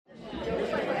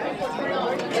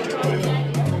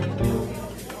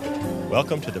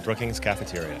Welcome to the Brookings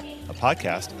Cafeteria, a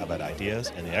podcast about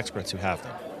ideas and the experts who have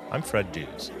them. I'm Fred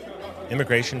Dews.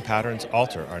 Immigration patterns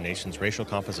alter our nation's racial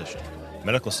composition.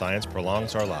 Medical science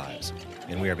prolongs our lives,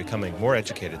 and we are becoming more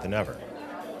educated than ever.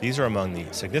 These are among the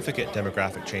significant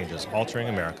demographic changes altering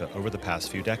America over the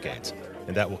past few decades,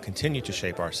 and that will continue to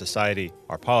shape our society,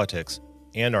 our politics,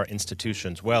 and our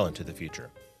institutions well into the future.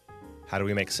 How do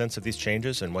we make sense of these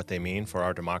changes and what they mean for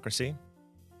our democracy?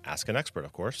 Ask an expert,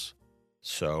 of course.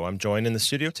 So I'm joined in the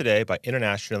studio today by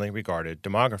internationally regarded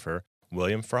demographer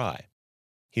William Fry.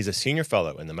 He's a senior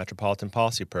fellow in the Metropolitan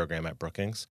Policy Program at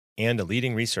Brookings and a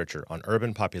leading researcher on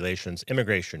urban populations,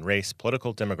 immigration, race,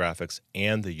 political demographics,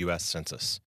 and the U.S.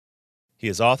 Census. He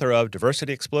is author of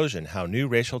Diversity Explosion: How New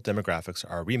Racial Demographics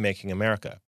Are Remaking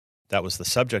America. That was the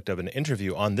subject of an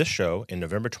interview on this show in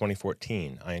November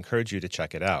 2014. I encourage you to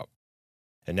check it out.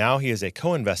 And now he is a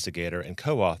co-investigator and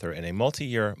co-author in a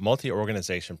multi-year,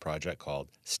 multi-organization project called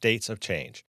States of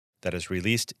Change that has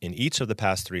released in each of the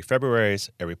past 3 Februaries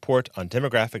a report on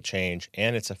demographic change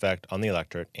and its effect on the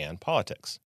electorate and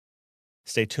politics.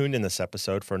 Stay tuned in this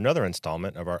episode for another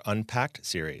installment of our Unpacked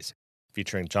series,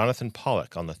 featuring Jonathan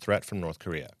Pollock on the threat from North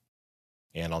Korea.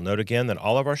 And I'll note again that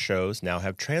all of our shows now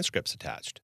have transcripts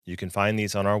attached. You can find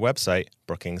these on our website,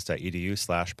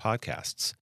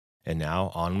 brookings.edu/podcasts. And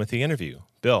now, on with the interview.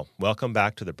 Bill, welcome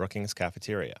back to the Brookings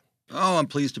Cafeteria. Oh, I'm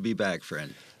pleased to be back,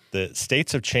 friend. The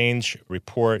States of Change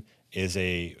report is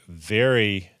a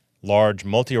very large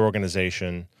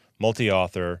multi-organization,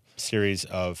 multi-author series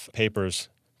of papers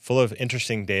full of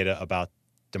interesting data about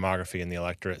demography and the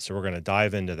electorate. So we're going to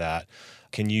dive into that.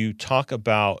 Can you talk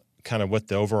about kind of what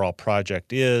the overall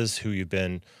project is, who you've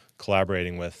been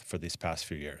collaborating with for these past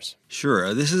few years?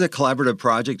 Sure. This is a collaborative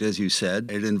project, as you said.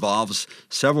 It involves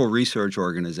several research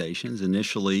organizations.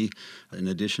 Initially, in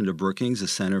addition to Brookings, the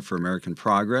Center for American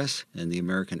Progress and the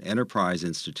American Enterprise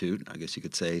Institute, I guess you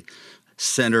could say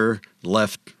center,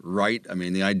 left, right. I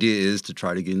mean, the idea is to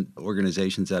try to get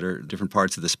organizations that are different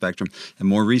parts of the spectrum. And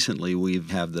more recently, we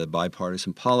have the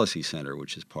Bipartisan Policy Center,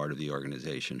 which is part of the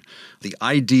organization. The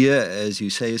idea, as you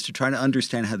say, is to try to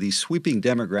understand how these sweeping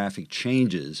demographic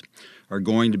changes are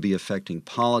going to be affecting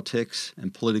politics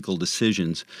and political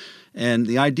decisions. And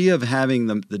the idea of having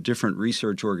the different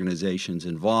research organizations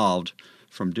involved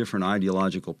from different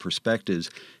ideological perspectives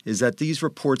is that these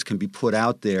reports can be put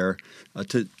out there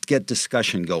to get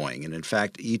discussion going. And in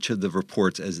fact, each of the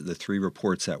reports, as the 3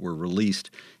 reports that were released,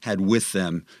 had with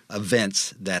them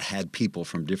events that had people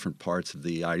from different parts of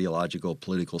the ideological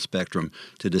political spectrum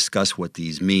to discuss what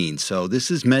these mean. So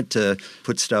this is meant to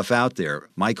put stuff out there.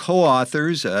 My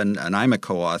co-authors, and I'm a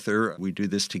co-author, we do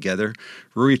this together.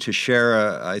 Rui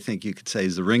Teixeira, I think you could say,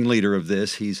 is the ringleader of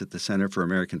this. He's at the Center for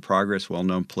American Progress,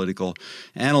 well-known political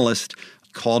analyst,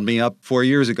 called me up 4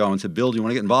 years ago and said, Bill, do you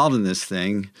want to get involved in this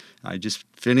thing? I just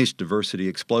finished Diversity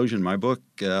Explosion, my book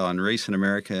on race in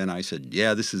America, and I said,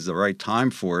 yeah, this is the right time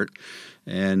for it.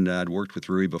 And I'd worked with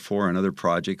Rui before on other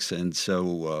projects, and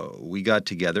so we got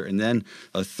together. And then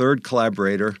a third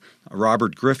collaborator, Rob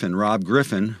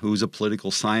Griffin, who's a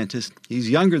political scientist. He's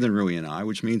younger than Rui and I,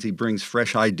 which means he brings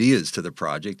fresh ideas to the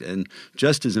project. And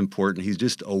just as important, he's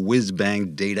just a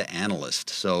whiz-bang data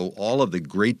analyst. So all of the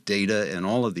great data and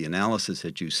all of the analysis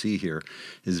that you see here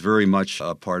is very much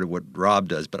a part of what Rob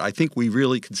does. But I think we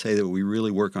really can say that we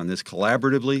really work on this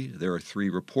collaboratively. There are 3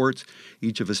 reports.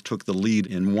 Each of us took the lead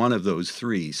in one of those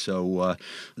 3. So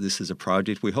this is a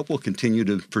project we hope will continue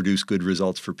to produce good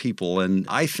results for people. And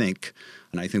I think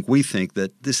we think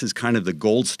that this is kind of the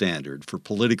gold standard for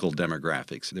political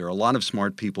demographics. There are a lot of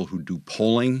smart people who do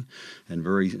polling and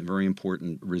very, very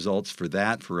important results for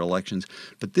that, for elections.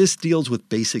 But this deals with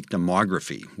basic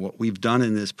demography. What we've done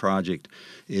in this project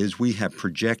is we have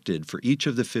projected for each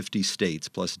of the 50 states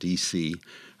plus D.C.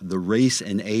 the race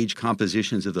and age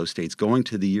compositions of those states going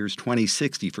to the years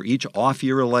 2060 for each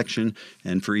off-year election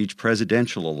and for each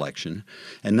presidential election.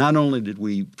 And not only did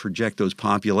we project those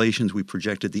populations, we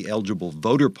projected the eligible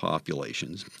voter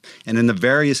populations. And in the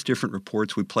various different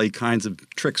reports, we play kinds of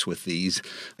tricks with these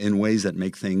in ways that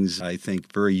make things, I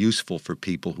think, very useful for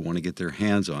people who want to get their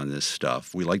hands on this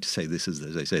stuff. We like to say this is,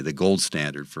 as I say, the gold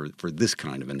standard for this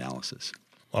kind of analysis.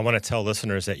 Well, I want to tell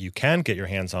listeners that you can get your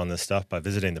hands on this stuff by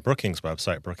visiting the Brookings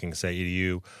website,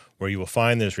 brookings.edu, where you will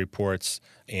find those reports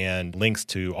and links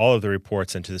to all of the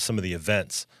reports and to some of the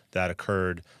events that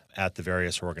occurred at the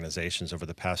various organizations over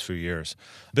the past few years.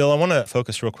 Bill, I want to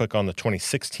focus real quick on the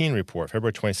 2016 report,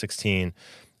 February 2016,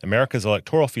 America's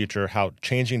Electoral Future, How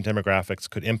Changing Demographics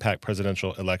Could Impact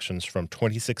Presidential Elections from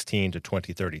 2016 to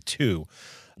 2032.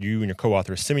 You and your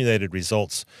co-author simulated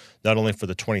results not only for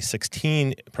the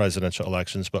 2016 presidential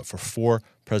elections, but for 4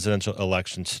 presidential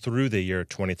elections through the year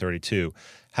 2032.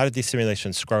 How did these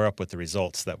simulations square up with the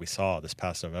results that we saw this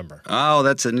past November? Oh,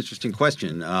 that's an interesting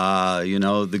question.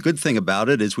 The good thing about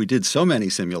it is we did so many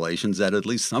simulations that at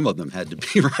least some of them had to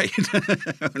be right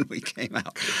when we came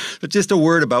out. But just a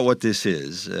word about what this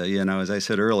is. As I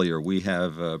said earlier, we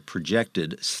have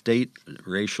projected state,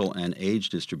 racial, and age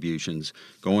distributions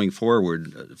going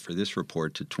forward for this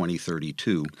report to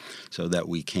 2032 so that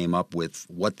we came up with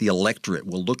what the electorate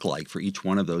will look like for each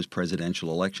one of those presidential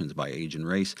elections by age and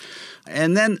race.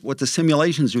 And then what the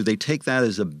simulations do, they take that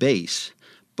as a base,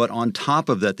 but on top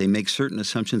of that, they make certain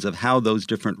assumptions of how those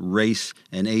different race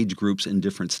and age groups in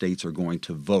different states are going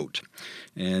to vote.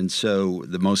 And so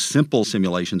the most simple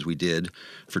simulations we did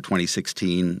for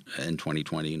 2016 and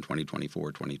 2020 and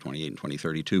 2024, 2028 and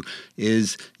 2032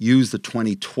 is use the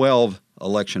 2012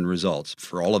 election results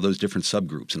for all of those different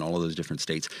subgroups in all of those different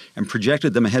states and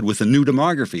projected them ahead with a new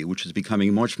demography, which is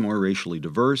becoming much more racially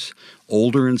diverse,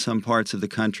 older in some parts of the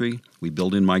country. We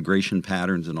build in migration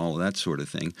patterns and all of that sort of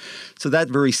thing. So that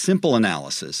very simple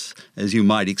analysis, as you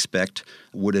might expect,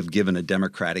 would have given a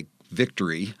Democratic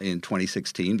victory in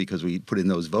 2016 because we put in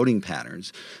those voting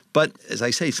patterns. But as I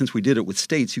say, since we did it with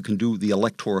states, you can do the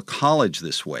Electoral College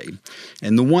this way.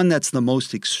 And the one that's the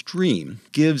most extreme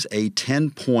gives a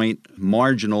 10-point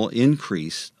marginal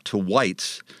increase to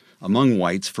whites among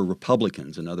whites for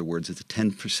Republicans. In other words, it's a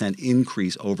 10%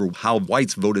 increase over how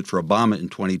whites voted for Obama in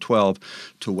 2012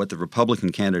 to what the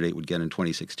Republican candidate would get in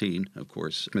 2016, of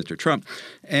course, Mr. Trump.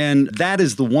 And that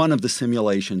is the one of the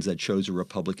simulations that shows a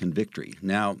Republican victory.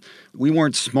 Now, we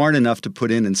weren't smart enough to put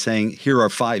in and saying, here are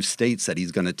 5 states that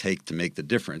he's going to take to make the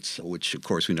difference, which, of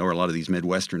course, we know are a lot of these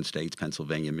Midwestern states,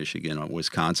 Pennsylvania, Michigan,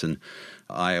 Wisconsin,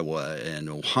 Iowa, and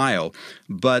Ohio.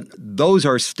 But those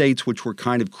are states which were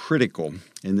kind of critical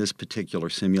in this particular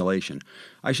simulation.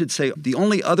 I should say the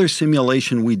only other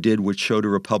simulation we did which showed a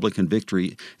Republican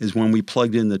victory is when we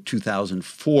plugged in the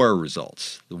 2004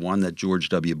 results, the one that George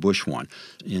W. Bush won,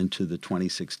 into the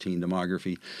 2016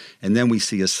 demography. And then we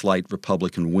see a slight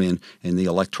Republican win in the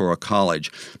Electoral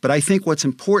College. But I think what's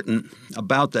important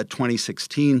about that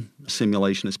 2016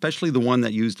 simulation, especially the one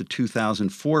that used the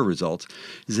 2004 results,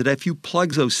 is that if you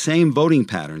plug those same voting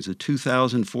patterns, the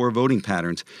 2004 voting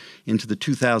patterns, into the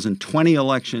 2020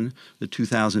 election, the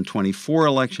 2024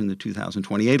 election, the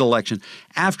 2028 election,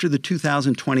 after the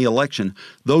 2020 election,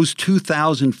 those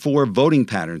 2004 voting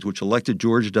patterns, which elected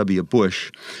George W.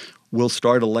 Bush, will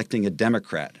start electing a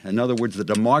Democrat. In other words, the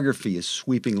demography is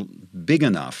sweeping big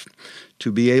enough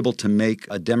to be able to make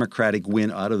a Democratic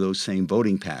win out of those same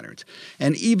voting patterns.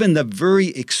 And even the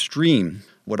very extreme,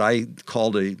 what I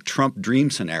called a Trump dream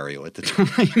scenario at the time,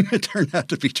 it turned out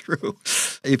to be true.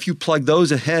 If you plug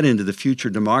those ahead into the future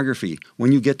demography,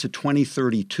 when you get to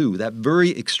 2032, that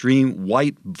very extreme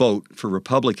white vote for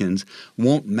Republicans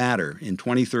won't matter. In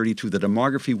 2032, the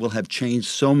demography will have changed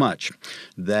so much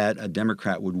that a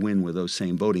Democrat would win with those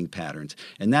same voting patterns.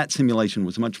 And that simulation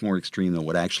was much more extreme than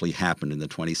what actually happened in the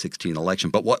 2016 election.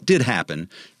 But what did happen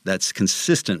that's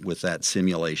consistent with that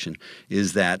simulation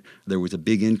is that there was a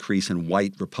big increase in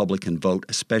white Republican vote,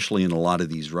 especially in a lot of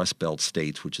these Rust Belt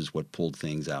states, which is what pulled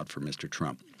things out for Mr.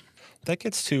 Trump. That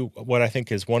gets to what I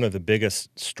think is one of the biggest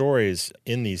stories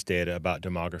in these data about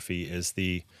demography is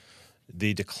the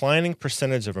declining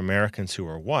percentage of Americans who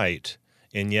are white,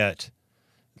 and yet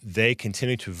they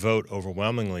continue to vote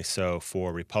overwhelmingly so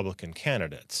for Republican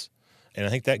candidates. And I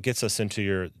think that gets us into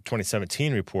your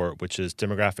 2017 report, which is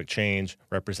Demographic Change,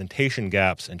 Representation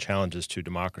Gaps, and Challenges to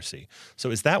Democracy.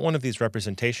 So is that one of these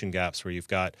representation gaps where you've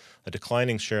got a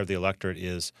declining share of the electorate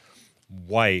is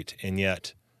white, and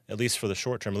yet, at least for the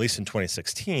short term, at least in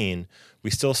 2016, we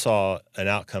still saw an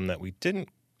outcome that we didn't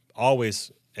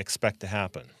always expect to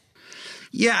happen?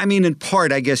 Yeah, I mean, in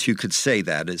part, I guess you could say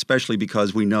that, especially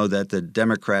because we know that the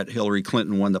Democrat Hillary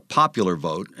Clinton won the popular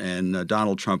vote and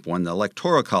Donald Trump won the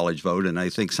Electoral College vote. And I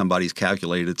think somebody's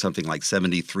calculated something like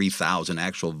 73,000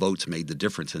 actual votes made the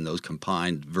difference in those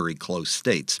combined very close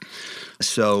states.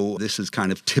 So this is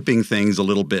kind of tipping things a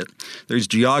little bit. There's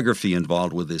geography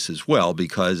involved with this as well,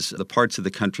 because the parts of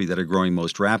the country that are growing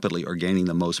most rapidly are gaining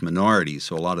the most minorities.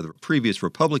 So a lot of the previous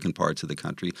Republican parts of the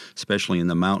country, especially in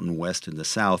the Mountain West and the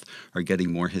South, are getting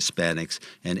more Hispanics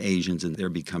and Asians, and they're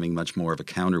becoming much more of a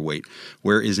counterweight.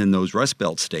 Whereas in those Rust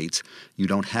Belt states, you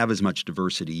don't have as much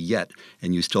diversity yet,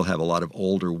 and you still have a lot of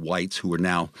older whites who are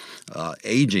now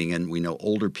aging, and we know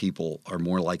older people are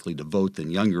more likely to vote than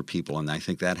younger people, and I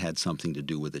think that had something to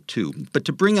do with it too. But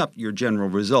to bring up your general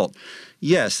result,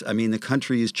 yes, I mean, the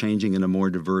country is changing in a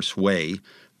more diverse way,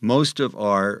 Most of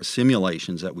our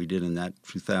simulations that we did in that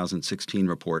 2016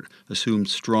 report assumed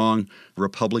strong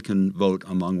Republican vote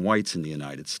among whites in the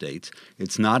United States.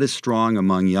 It's not as strong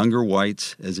among younger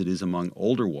whites as it is among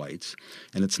older whites,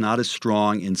 and it's not as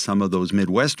strong in some of those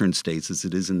Midwestern states as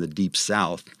it is in the Deep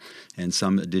South and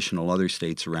some additional other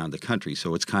states around the country.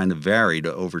 So it's kind of varied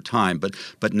over time.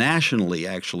 But nationally,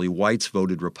 actually, whites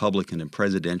voted Republican in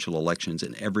presidential elections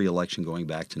in every election going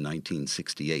back to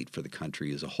 1968 for the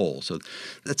country as a whole. So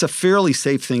that's a fairly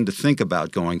safe thing to think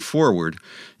about going forward.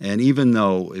 And even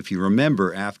though, if you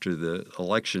remember, after the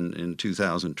election in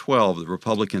 2012, the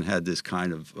Republican had this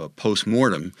kind of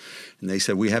post-mortem, and they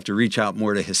said, we have to reach out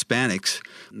more to Hispanics.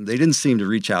 They didn't seem to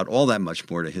reach out all that much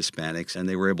more to Hispanics, and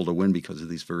they were able to win because of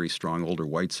these very strong older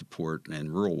white support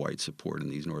and rural white support in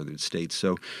these northern states.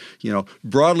 So,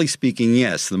 broadly speaking,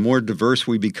 yes, the more diverse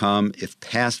we become, if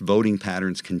past voting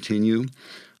patterns continue,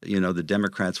 the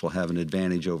Democrats will have an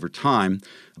advantage over time.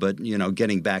 But,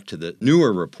 getting back to the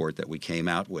newer report that we came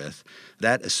out with,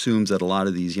 that assumes that a lot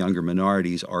of these younger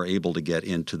minorities are able to get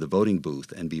into the voting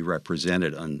booth and be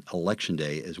represented on Election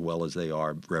Day as well as they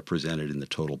are represented in the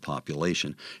total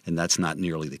population. And that's not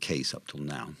nearly the case up till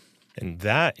now. And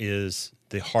that is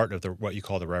the heart of what you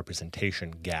call the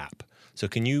representation gap. So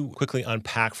can you quickly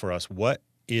unpack for us what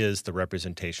is the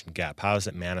representation gap? How is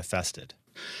it manifested?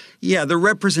 Yeah, the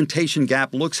representation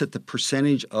gap looks at the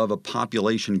percentage of a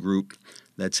population group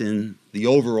that's in the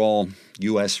overall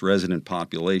U.S. resident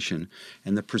population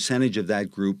and the percentage of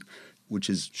that group which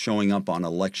is showing up on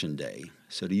Election Day.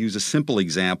 So to use a simple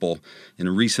example, in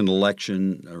a recent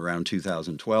election around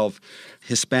 2012,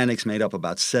 Hispanics made up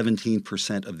about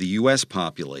 17% of the U.S.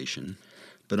 population,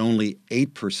 but only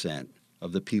 8%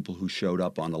 of the people who showed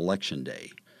up on Election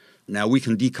Day. Now, we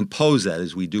can decompose that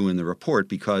as we do in the report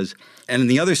because, and on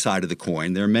the other side of the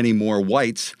coin, there are many more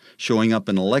whites showing up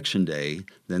on Election Day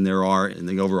than there are in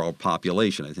the overall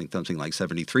population. I think something like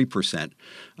 73%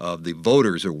 of the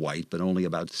voters are white, but only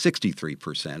about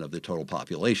 63% of the total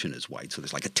population is white. So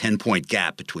there's like a 10-point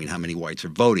gap between how many whites are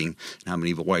voting and how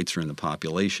many whites are in the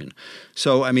population.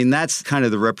 So, that's kind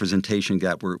of the representation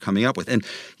gap we're coming up with. And,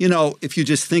 if you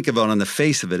just think about it on the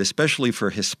face of it, especially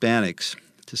for Hispanics,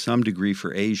 to some degree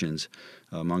for Asians,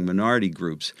 among minority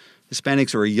groups,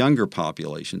 Hispanics are a younger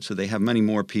population, so they have many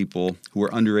more people who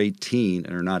are under 18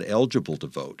 and are not eligible to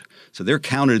vote. So they're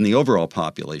counted in the overall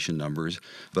population numbers,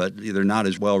 but they're not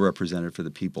as well represented for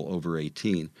the people over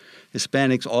 18.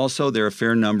 Hispanics also, there are a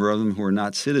fair number of them who are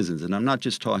not citizens. And I'm not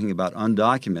just talking about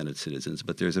undocumented citizens,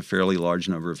 but there's a fairly large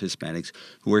number of Hispanics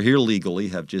who are here legally,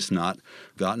 have just not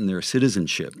gotten their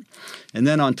citizenship. And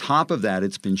then on top of that,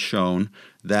 it's been shown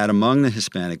that among the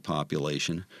Hispanic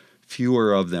population,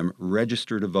 fewer of them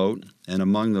register to vote, and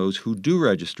among those who do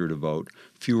register to vote,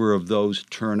 fewer of those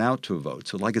turn out to vote.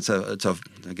 So it's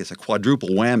a quadruple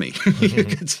whammy, you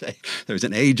could say. There's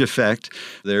an age effect,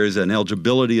 there's an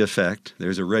eligibility effect,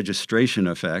 there's a registration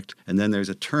effect, and then there's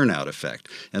a turnout effect.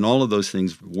 And all of those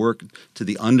things work to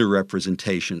the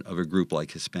underrepresentation of a group like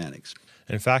Hispanics.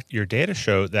 In fact, your data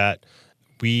show that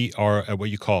we are at what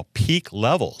you call peak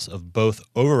levels of both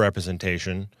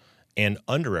overrepresentation and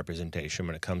underrepresentation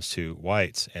when it comes to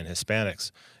whites and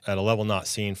Hispanics at a level not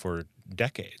seen for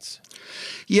decades.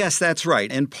 Yes, that's right.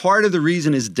 And part of the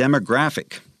reason is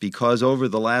demographic, because over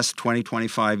the last 20,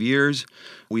 25 years,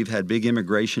 we've had big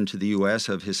immigration to the U.S.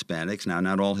 of Hispanics. Now,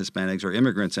 not all Hispanics are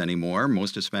immigrants anymore.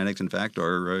 Most Hispanics, in fact,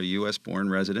 are U.S.-born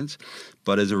residents.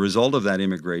 But as a result of that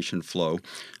immigration flow,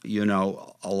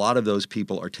 a lot of those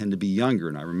people tend to be younger.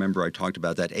 And I remember I talked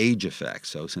about that age effect.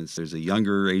 So since there's a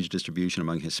younger age distribution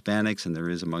among Hispanics and there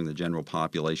is among the general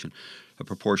population,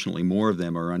 proportionally more of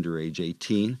them are under age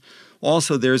 18.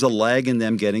 Also, there's a lag in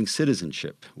them getting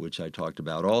citizenship, which I talked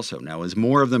about also. Now, as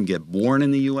more of them get born in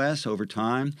the U.S. over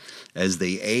time, as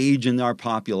they age in our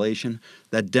population,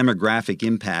 that demographic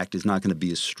impact is not going to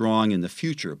be as strong in the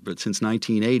future. But since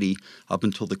 1980, up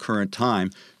until the current time,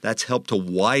 that's helped to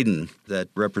widen that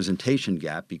representation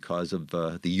gap because of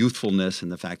the youthfulness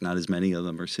and the fact not as many of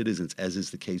them are citizens, as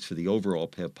is the case for the overall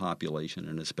population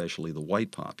and especially the white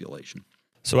population.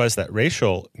 So as that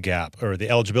racial gap or the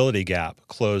eligibility gap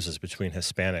closes between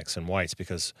Hispanics and whites,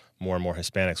 because more and more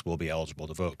Hispanics will be eligible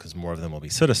to vote because more of them will be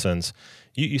citizens,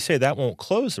 you say that won't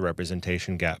close the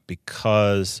representation gap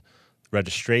because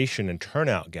registration and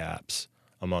turnout gaps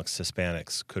amongst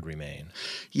Hispanics could remain.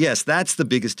 Yes, that's the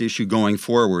biggest issue going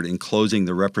forward in closing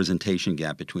the representation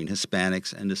gap between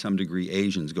Hispanics and to some degree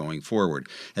Asians going forward.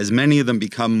 As many of them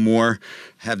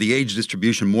have the age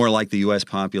distribution more like the U.S.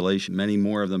 population, many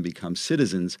more of them become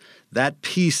citizens, that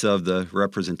piece of the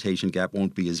representation gap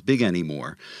won't be as big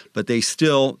anymore. But they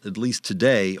still, at least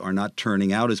today, are not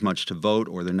turning out as much to vote,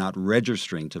 or they're not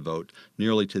registering to vote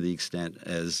nearly to the extent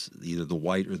as either the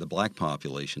white or the black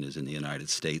population is in the United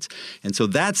States. And so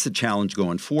that's the challenge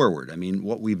going forward. I mean,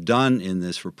 what we've done in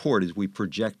this report is we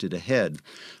projected ahead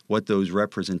what those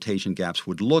representation gaps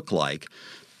would look like,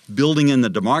 building in the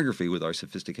demography with our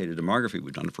sophisticated demography.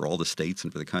 We've done it for all the states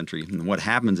and for the country. And what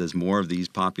happens as more of these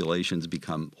populations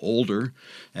become older,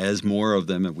 as more of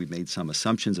them, and we've made some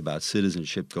assumptions about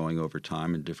citizenship going over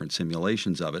time and different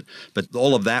simulations of it, but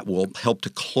all of that will help to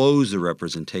close the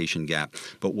representation gap.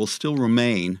 But will still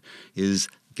remain is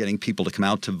getting people to come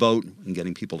out to vote and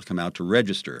getting people to come out to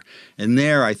register. And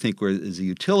there, I think, is the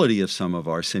utility of some of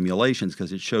our simulations,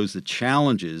 because it shows the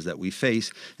challenges that we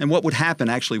face and what would happen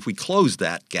actually if we closed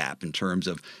that gap in terms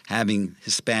of having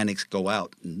Hispanics go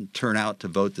out and turn out to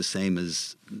vote the same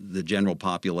as the general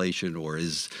population,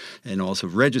 and also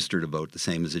register to vote the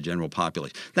same as the general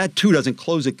population. That too doesn't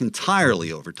close it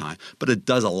entirely over time, but it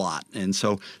does a lot. And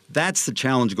so that's the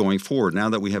challenge going forward. Now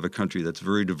that we have a country that's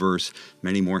very diverse,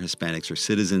 many more Hispanics are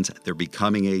citizens, they're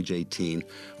becoming age 18.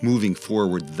 Moving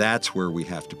forward, that's where we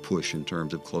have to push in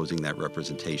terms of closing that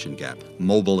representation gap.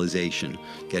 Mobilization,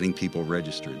 getting people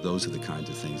registered, those are the kinds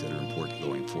of things that are important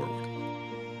going forward.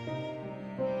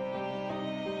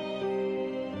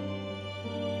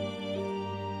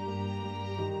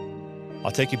 I'll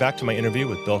take you back to my interview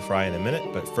with Bill Fry in a minute,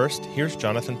 but first, here's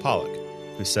Jonathan Pollock,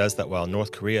 who says that while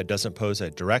North Korea doesn't pose a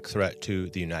direct threat to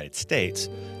the United States,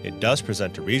 it does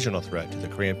present a regional threat to the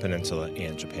Korean Peninsula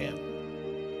and Japan.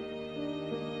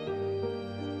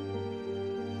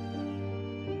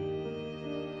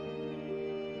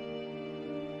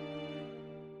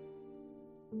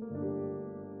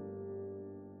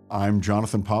 I'm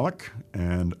Jonathan Pollock,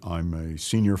 and I'm a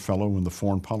senior fellow in the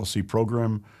Foreign Policy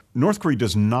Program. North Korea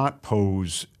does not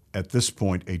pose, at this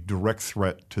point, a direct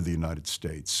threat to the United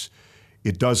States.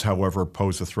 It does, however,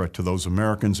 pose a threat to those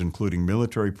Americans, including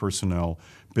military personnel,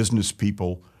 business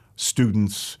people,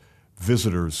 students,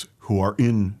 visitors who are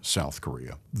in South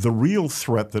Korea. The real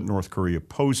threat that North Korea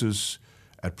poses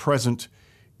at present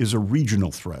is a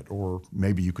regional threat, or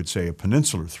maybe you could say a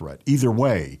peninsular threat. Either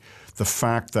way, the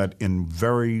fact that in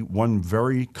one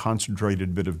very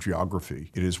concentrated bit of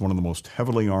geography, it is one of the most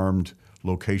heavily armed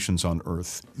locations on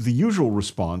Earth. The usual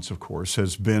response, of course,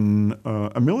 has been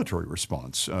a military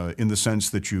response in the sense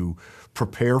that you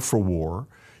prepare for war,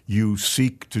 you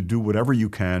seek to do whatever you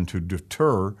can to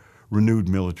deter renewed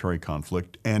military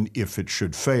conflict, and if it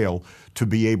should fail, to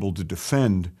be able to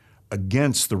defend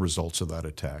against the results of that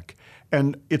attack.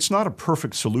 And it's not a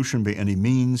perfect solution by any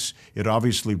means. It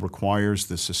obviously requires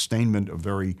the sustainment of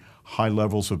very high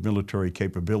levels of military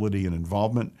capability and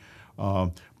involvement.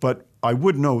 But I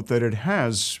would note that it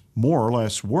has more or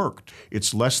less worked.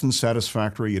 It's less than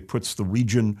satisfactory. It puts the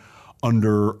region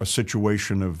under a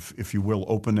situation of, if you will,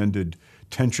 open-ended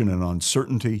tension and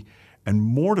uncertainty. And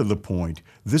more to the point,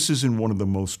 this is in one of the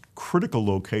most critical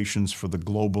locations for the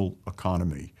global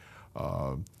economy.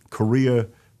 Korea,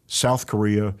 South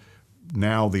Korea,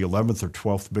 now the 11th or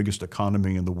 12th biggest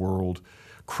economy in the world,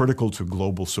 critical to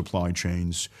global supply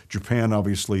chains. Japan,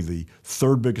 obviously, the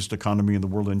third biggest economy in the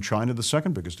world, and China, the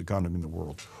second biggest economy in the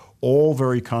world. All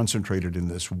very concentrated in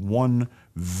this one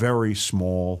very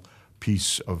small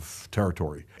piece of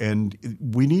territory. And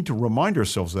we need to remind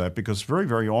ourselves of that, because very,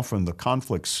 very often the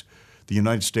conflicts the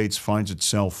United States finds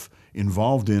itself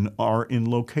involved in are in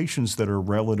locations that are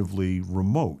relatively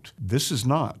remote. This is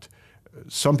not.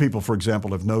 Some people, for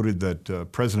example, have noted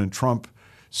that President Trump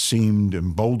seemed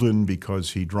emboldened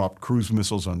because he dropped cruise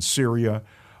missiles on Syria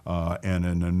and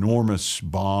an enormous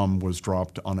bomb was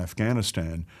dropped on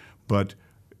Afghanistan. But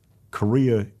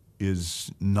Korea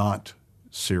is not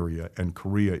Syria, and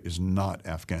Korea is not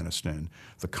Afghanistan.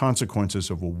 The consequences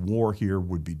of a war here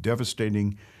would be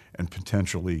devastating and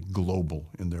potentially global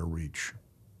in their reach.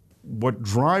 What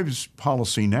drives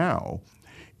policy now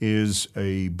is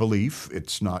a belief,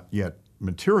 it's not yet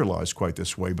materialized quite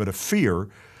this way, but a fear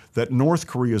that North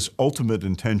Korea's ultimate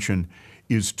intention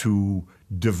is to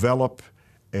develop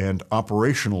and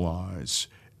operationalize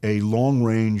a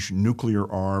long-range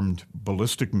nuclear-armed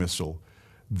ballistic missile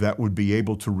that would be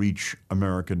able to reach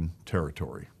American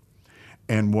territory.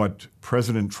 And what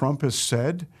President Trump has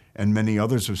said, and many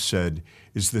others have said,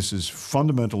 is this is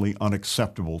fundamentally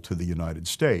unacceptable to the United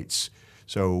States.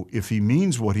 So if he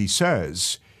means what he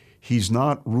says, he's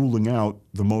not ruling out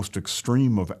the most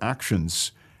extreme of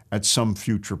actions at some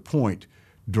future point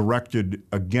directed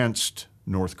against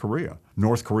North Korea.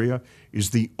 North Korea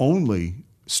is the only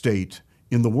state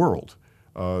in the world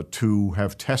to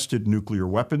have tested nuclear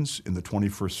weapons in the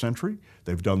 21st century.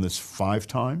 They've done this 5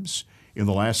 times. In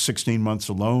the last 16 months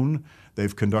alone,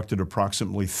 they've conducted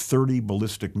approximately 30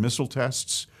 ballistic missile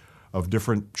tests of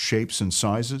different shapes and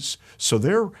sizes. So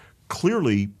they're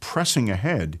clearly pressing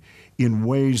ahead in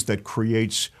ways that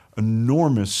creates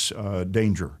enormous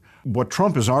danger. What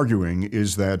Trump is arguing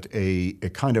is that a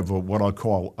kind of what I'll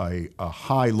call a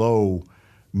high-low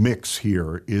mix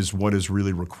here is what is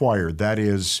really required. That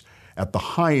is, at the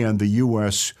high end, the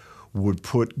U.S. would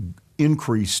put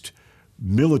increased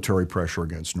military pressure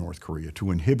against North Korea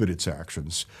to inhibit its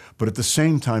actions, but at the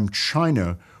same time,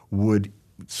 China would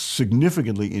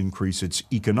significantly increase its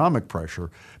economic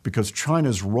pressure because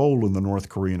China's role in the North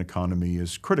Korean economy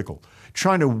is critical.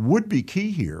 China would be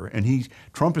key here, and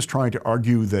Trump is trying to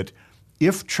argue that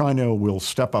if China will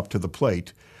step up to the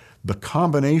plate, the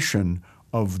combination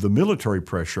of the military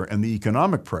pressure and the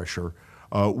economic pressure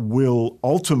will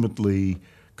ultimately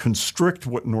constrict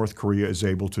what North Korea is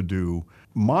able to do.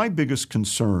 My biggest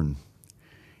concern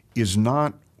is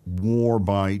not war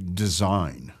by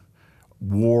design,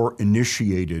 war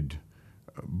initiated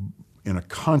in a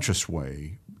conscious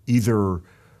way, either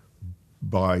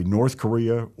by North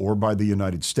Korea or by the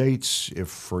United States. If,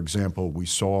 for example, we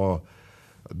saw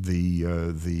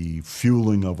the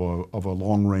fueling of a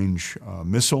long-range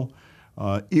missile,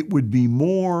 it would be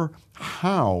more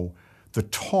how the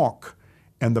talk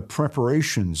and the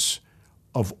preparations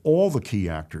of all the key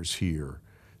actors here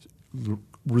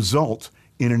result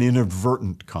in an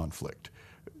inadvertent conflict.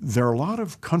 There are a lot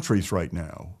of countries right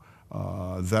now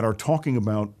that are talking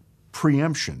about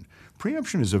preemption.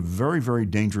 Preemption is a very, very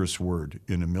dangerous word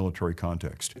in a military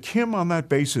context. Kim, on that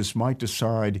basis, might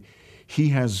decide he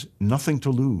has nothing to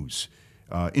lose,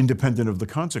 independent of the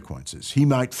consequences. He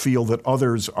might feel that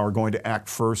others are going to act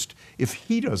first if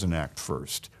he doesn't act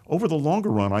first. Over the longer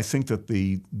run, I think that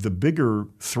the bigger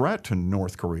threat to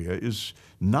North Korea is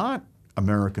not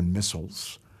American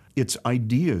missiles. It's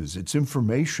ideas, it's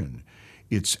information,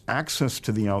 it's access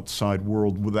to the outside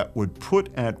world that would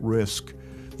put at risk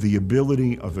the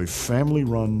ability of a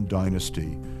family-run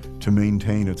dynasty to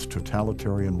maintain its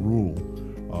totalitarian rule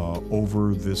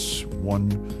over this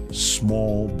one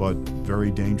small but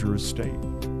very dangerous state.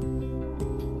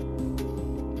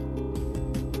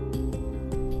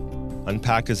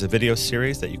 Unpacked is a video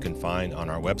series that you can find on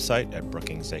our website at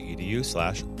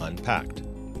brookings.edu/unpacked.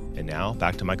 And now,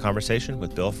 back to my conversation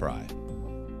with Bill Fry.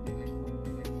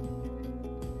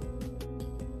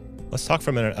 Let's talk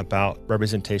for a minute about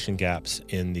representation gaps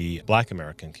in the Black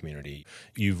American community.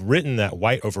 You've written that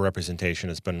white overrepresentation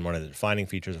has been one of the defining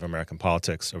features of American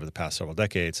politics over the past several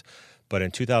decades. But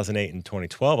in 2008 and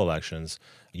 2012 elections,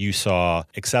 you saw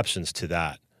exceptions to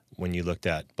that when you looked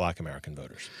at Black American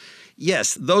voters.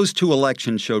 Yes, those 2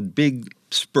 elections showed big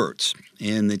spurts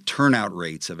in the turnout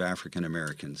rates of African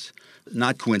Americans,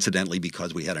 not coincidentally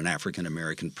because we had an African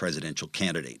American presidential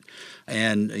candidate.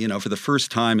 And, for the first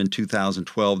time in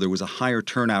 2012, there was a higher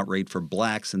turnout rate for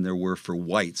blacks than there were for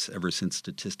whites ever since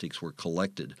statistics were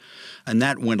collected. And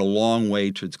that went a long way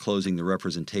towards closing the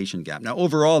representation gap. Now,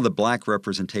 overall, the black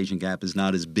representation gap is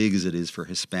not as big as it is for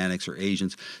Hispanics or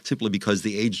Asians, simply because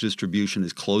the age distribution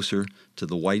is closer to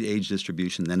the white age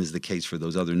distribution than is the case for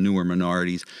those other newer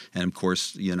minorities. And, of course,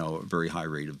 a very high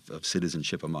rate of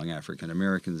citizenship among African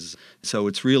Americans. So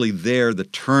it's really the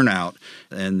turnout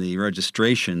and the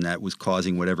registration that was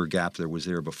causing whatever gap there was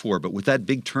there before. But with that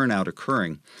big turnout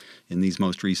occurring in these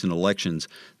most recent elections,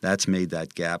 that's made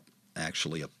that gap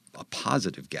actually a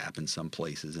positive gap in some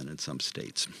places and in some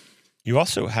states. You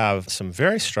also have some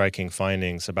very striking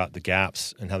findings about the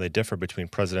gaps and how they differ between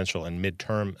presidential and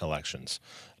midterm elections.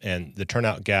 And the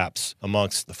turnout gaps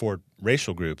amongst the 4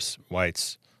 racial groups,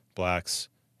 whites, blacks,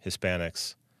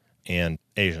 Hispanics, and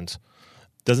Asians,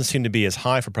 doesn't seem to be as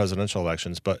high for presidential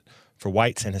elections, but for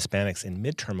whites and Hispanics in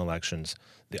midterm elections,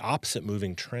 the opposite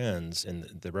moving trends in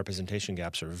the representation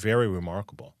gaps are very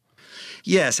remarkable.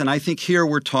 Yes, and I think here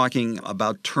we're talking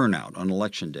about turnout on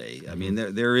Election Day. I mean,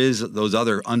 there is those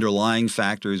other underlying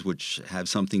factors which have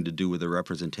something to do with the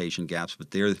representation gaps, but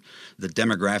they're the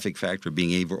demographic factor,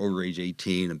 being over age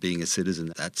 18 and being a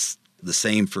citizen. That's the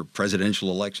same for presidential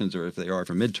elections or if they are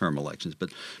for midterm elections.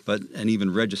 But and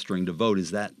even registering to vote is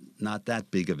that not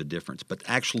that big of a difference. But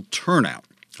actual turnout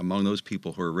among those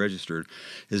people who are registered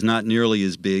is not nearly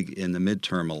as big in the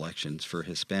midterm elections for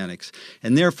Hispanics.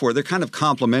 And therefore, they're kind of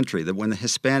complementary, that when the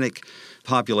Hispanic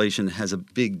population has a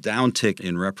big downtick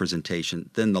in representation,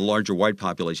 then the larger white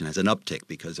population has an uptick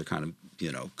because they're kind of,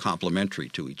 complementary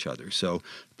to each other. So,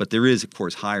 but there is, of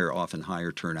course, often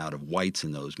higher turnout of whites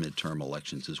in those midterm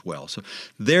elections as well. So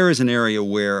there is an area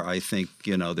where I think,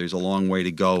 there's a long way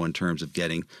to go in terms of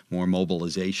getting more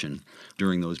mobilization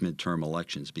during those midterm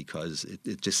elections, because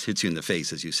it just hits you in the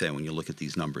face, as you say, when you look at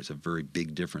these numbers, a very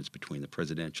big difference between the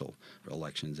presidential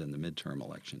elections and the midterm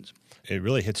elections. It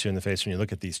really hits you in the face when you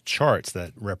look at these charts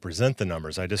that represent the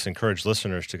numbers. I just encourage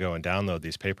listeners to go and download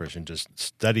these papers and just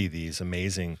study these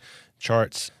amazing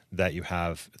charts that you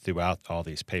have throughout all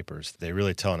these papers. They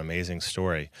really tell an amazing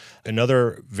story.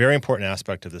 Another very important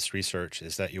aspect of this research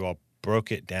is that you all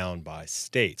broke it down by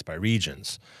states, by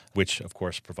regions, which, of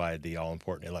course, provide the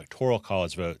all-important electoral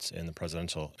college votes in the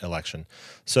presidential election.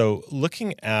 So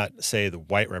looking at, say, the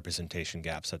white representation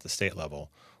gaps at the state level,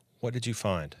 what did you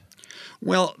find?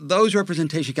 Well, those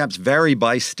representation gaps vary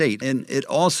by state. And it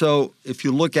also, if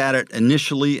you look at it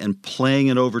initially and playing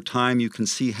it over time, you can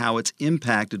see how it's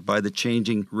impacted by the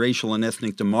changing racial and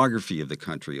ethnic demography of the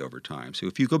country over time. So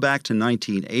if you go back to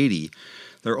 1980,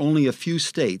 there are only a few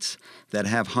states that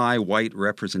have high white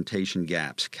representation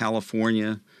gaps.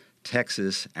 California,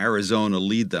 Texas, Arizona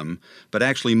lead them, but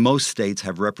actually most states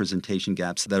have representation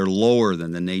gaps that are lower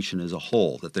than the nation as a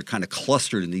whole, that they're kind of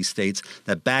clustered in these states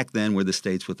that back then were the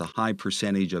states with a high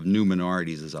percentage of new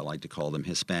minorities, as I like to call them,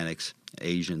 Hispanics,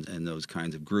 Asians, and those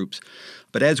kinds of groups.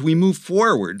 But as we move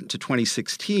forward to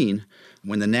 2016,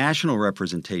 when the national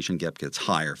representation gap gets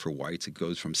higher for whites, it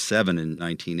goes from 7 in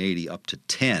 1980 up to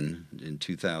 10 in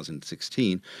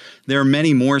 2016. There are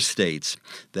many more states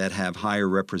that have higher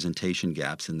representation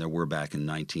gaps than there were back in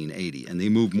 1980, and they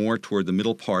move more toward the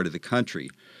middle part of the country.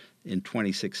 In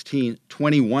 2016,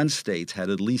 21 states had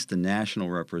at least a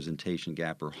national representation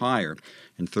gap or higher,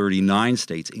 and 39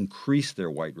 states increased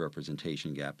their white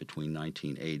representation gap between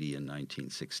 1980 and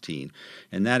 1916.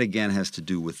 And that, again, has to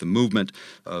do with the movement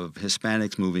of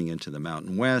Hispanics moving into the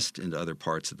Mountain West, into other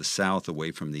parts of the South,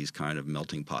 away from these kind of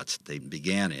melting pots they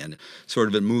began in. Sort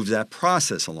of it moves that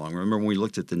process along. Remember, when we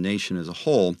looked at the nation as a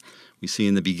whole, we see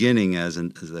in the beginning, as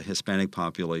the Hispanic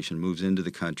population moves into the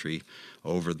country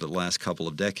over the last couple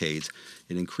of decades,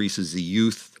 it increases the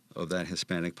youth of that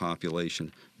Hispanic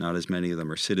population. Not as many of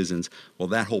them are citizens. Well,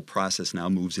 that whole process now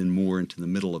moves in more into the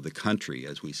middle of the country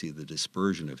as we see the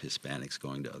dispersion of Hispanics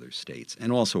going to other states,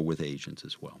 and also with Asians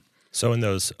as well. So in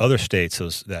those other states,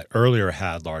 those that earlier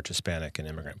had large Hispanic and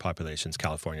immigrant populations,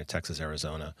 California, Texas,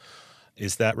 Arizona,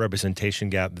 is that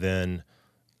representation gap then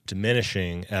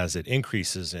diminishing as it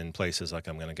increases in places like,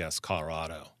 I'm going to guess,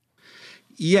 Colorado?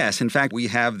 Yes. In fact, we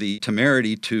have the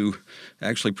temerity to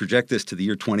actually project this to the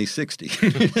year 2060.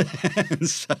 And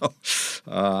so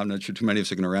I'm not sure too many of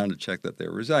us are going around to check that they're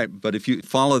right. But if you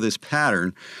follow this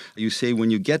pattern, you say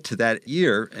when you get to that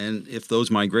year, and if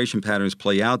those migration patterns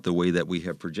play out the way that we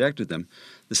have projected them,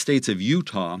 the states of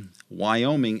Utah,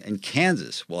 Wyoming, and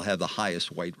Kansas will have the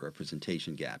highest white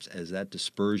representation gaps as that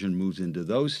dispersion moves into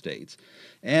those states.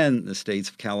 And the states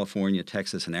of California,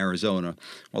 Texas, and Arizona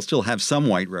will still have some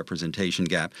white representation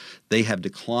gap. They have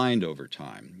declined over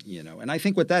time, And I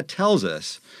think what that tells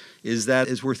us is that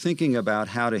as we're thinking about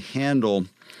how to handle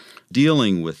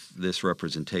dealing with this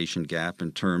representation gap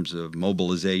in terms of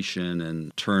mobilization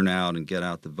and turnout and get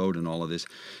out the vote and all of this,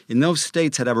 in those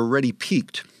states that have already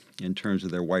peaked in terms of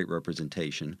their white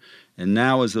representation, and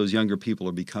now as those younger people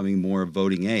are becoming more of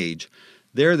voting age,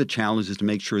 the challenge is to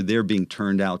make sure they're being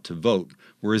turned out to vote.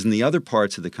 Whereas in the other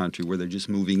parts of the country where they're just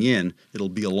moving in, it'll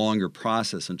be a longer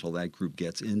process until that group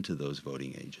gets into those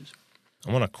voting ages.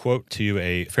 I want to quote to you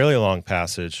a fairly long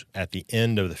passage at the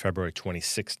end of the February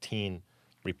 2016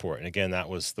 report. And again, that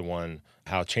was the one,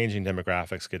 how changing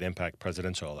demographics could impact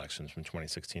presidential elections from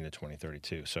 2016 to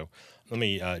 2032. So let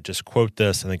me just quote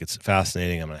this. I think it's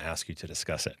fascinating. I'm going to ask you to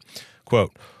discuss it.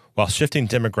 Quote, "While shifting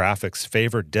demographics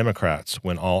favor Democrats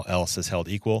when all else is held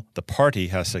equal, the party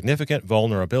has significant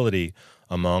vulnerability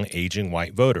among aging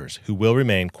white voters who will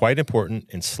remain quite important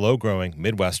in slow-growing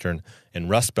Midwestern and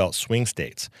Rust Belt swing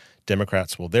states.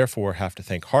 Democrats will therefore have to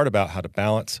think hard about how to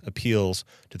balance appeals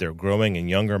to their growing and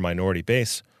younger minority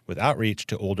base with outreach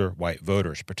to older white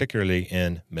voters, particularly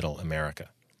in Middle America."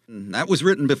 That was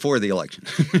written before the election.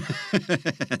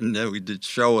 And we did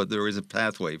show that there was a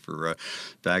pathway for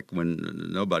back when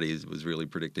nobody was really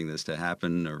predicting this to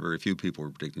happen, or very few people were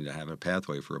predicting to have a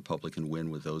pathway for a Republican win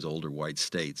with those older white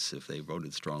states if they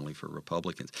voted strongly for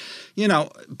Republicans.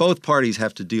 Both parties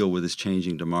have to deal with this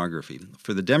changing demography.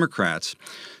 For the Democrats,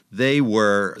 they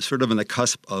were sort of on the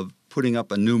cusp of putting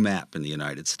up a new map in the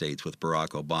United States with Barack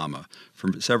Obama.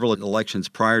 For several elections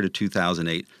prior to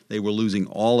 2008, they were losing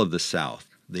all of the South.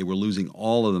 They were losing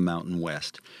all of the Mountain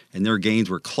West, and their gains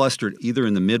were clustered either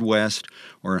in the Midwest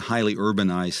or in highly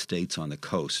urbanized states on the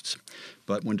coasts.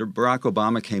 But when Barack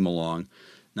Obama came along,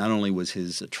 not only was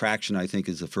his attraction, I think,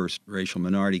 as the first racial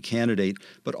minority candidate,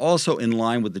 but also in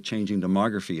line with the changing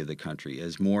demography of the country.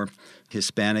 As more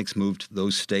Hispanics moved to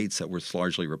those states that were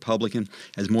largely Republican,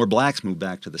 as more blacks moved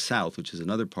back to the South, which is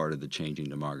another part of the changing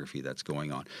demography that's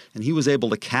going on. And he was able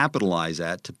to capitalize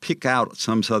that to pick out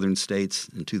some southern states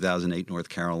in 2008, North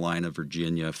Carolina,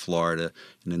 Virginia, Florida,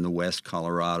 and in the West,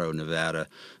 Colorado, Nevada,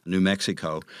 New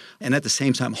Mexico, and at the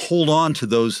same time hold on to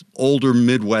those older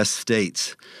Midwest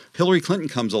states. Hillary Clinton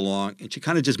comes along, and she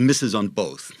kind of just misses on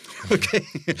both. Okay,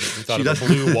 you thought of a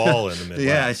blue wall in the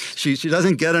Midwest. Yeah, she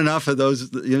doesn't get enough of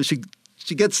those.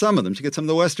 She gets some of them. She gets some of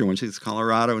the western ones. She gets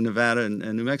Colorado and Nevada and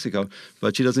New Mexico,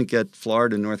 but she doesn't get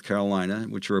Florida and North Carolina,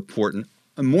 which are important.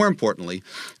 And more importantly,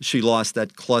 she lost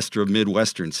that cluster of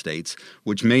Midwestern states,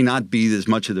 which may not be as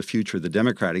much of the future of the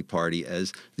Democratic Party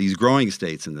as these growing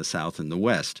states in the South and the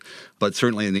West. But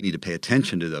certainly they need to pay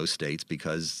attention to those states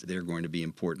because they're going to be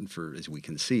important for, as we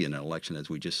can see, in an election as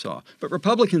we just saw. But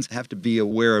Republicans have to be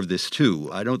aware of this too.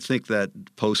 I don't think that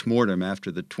post-mortem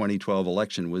after the 2012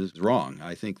 election was wrong.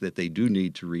 I think that they do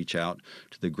need to reach out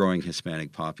to the growing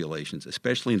Hispanic populations,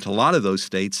 especially into a lot of those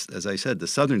states, as I said, the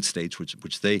southern states,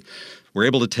 which they were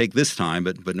able to take this time,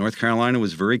 but North Carolina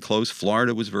was very close,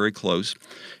 Florida was very close,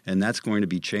 and that's going to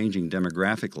be changing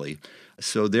demographically.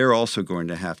 So they're also going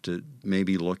to have to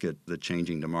maybe look at the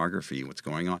changing demography, what's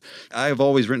going on. I have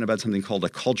always written about something called a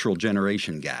cultural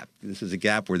generation gap. This is a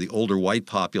gap where the older white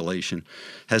population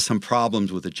has some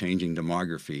problems with the changing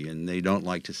demography, and they don't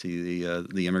like to see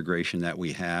the immigration that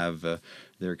we have.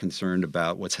 They're concerned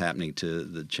about what's happening to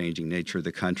the changing nature of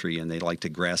the country, and they like to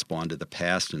grasp onto the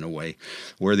past in a way.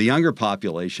 Where the younger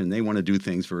population, they want to do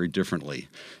things very differently.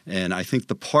 And I think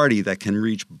the party that can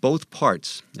reach both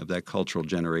parts of that cultural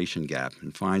generation gap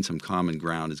and find some common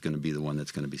ground is going to be the one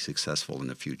that's going to be successful in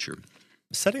the future.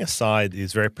 Setting aside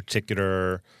these very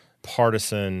particular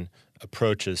partisan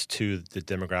approaches to the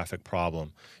demographic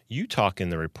problem, you talk in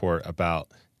the report about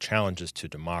challenges to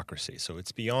democracy. So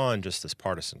it's beyond just this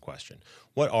partisan question.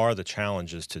 What are the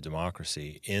challenges to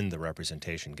democracy in the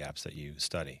representation gaps that you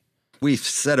study? We've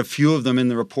said a few of them in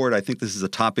the report. I think this is a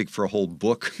topic for a whole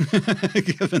book,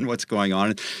 given what's going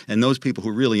on. And those people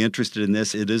who are really interested in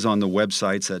this, it is on the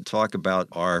websites that talk about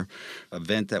our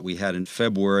event that we had in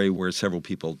February, where several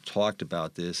people talked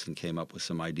about this and came up with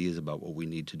some ideas about what we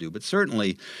need to do. But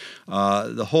certainly,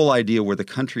 the whole idea where the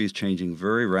country is changing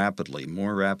very rapidly,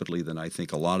 more rapidly than I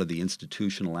think a lot of the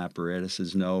institutional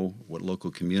apparatuses know, what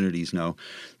local communities know,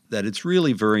 that it's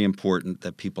really very important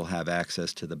that people have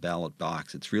access to the ballot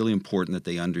box. It's really important that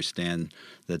they understand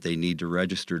that they need to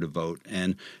register to vote.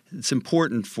 And it's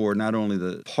important for not only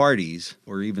the parties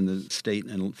or even the state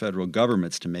and federal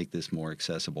governments to make this more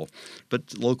accessible,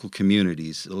 but local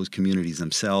communities, those communities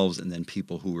themselves, and then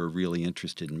people who are really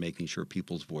interested in making sure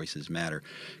people's voices matter.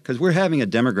 Because we're having a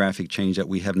demographic change that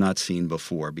we have not seen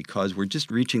before, because we're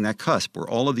just reaching that cusp where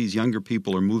all of these younger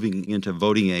people are moving into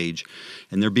voting age,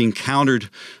 and they're being countered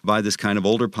by this kind of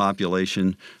older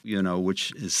population,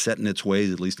 which is set in its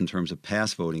ways, at least in terms of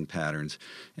past voting patterns.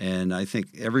 And I think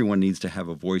everyone needs to have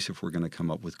a voice if we're going to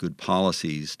come up with good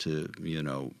policies to,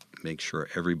 make sure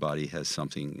everybody has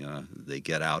something they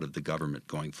get out of the government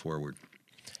going forward.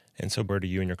 And so where do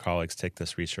you and your colleagues take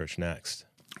this research next?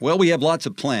 Well, we have lots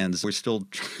of plans. We're still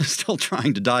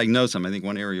trying to diagnose them. I think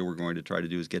one area we're going to try to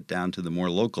do is get down to the more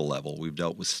local level. We've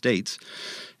dealt with states,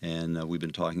 and we've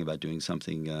been talking about doing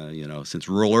something, since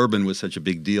rural-urban was such a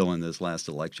big deal in this last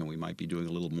election, we might be doing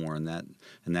a little more on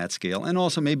that scale, and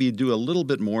also maybe do a little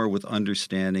bit more with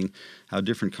understanding how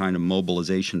different kind of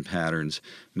mobilization patterns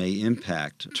may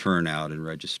impact turnout and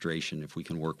registration if we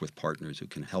can work with partners who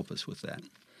can help us with that.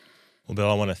 Well,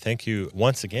 Bill, I want to thank you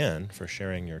once again for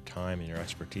sharing your time and your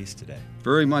expertise today.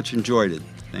 Very much enjoyed it.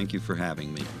 Thank you for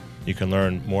having me. You can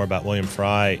learn more about William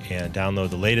Frye and download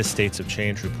the latest States of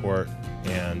Change report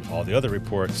and all the other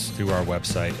reports through our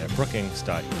website at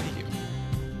brookings.edu.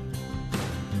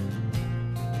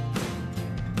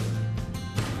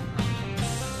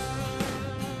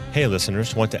 Hey,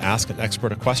 listeners, want to ask an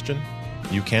expert a question?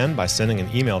 You can by sending an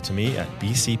email to me at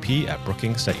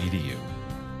bcp@brookings.edu.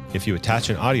 If you attach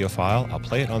an audio file, I'll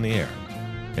play it on the air,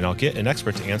 and I'll get an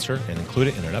expert to answer and include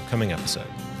it in an upcoming episode.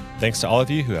 Thanks to all of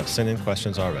you who have sent in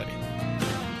questions already.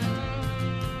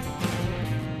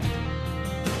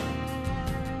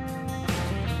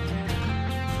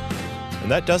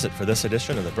 And that does it for this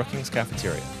edition of the Brookings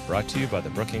Cafeteria, brought to you by the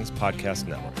Brookings Podcast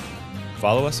Network.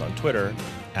 Follow us on Twitter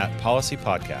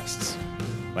 @PolicyPodcasts.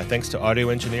 My thanks to audio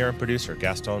engineer and producer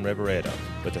Gaston Reboredo,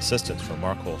 with assistance from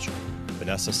Mark Holscher.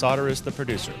 Vanessa Sauter is the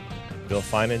producer. Bill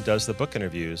Finan does the book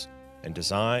interviews, and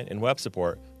design and web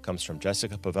support comes from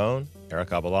Jessica Pavone, Eric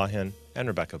Abalahian, and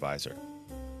Rebecca Visor.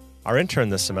 Our intern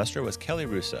this semester was Kelly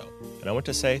Russo, and I want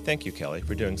to say thank you, Kelly,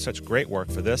 for doing such great work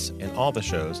for this and all the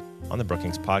shows on the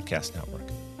Brookings Podcast Network.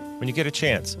 When you get a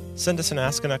chance, send us an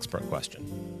Ask an Expert question.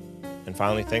 And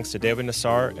finally, thanks to David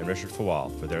Nassar and Richard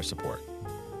Fawal for their support.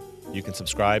 You can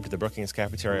subscribe to the Brookings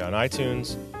Cafeteria on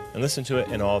iTunes and listen to it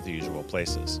in all the usual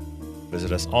places.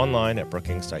 Visit us online at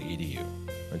brookings.edu.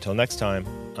 Until next time,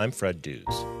 I'm Fred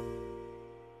Dews.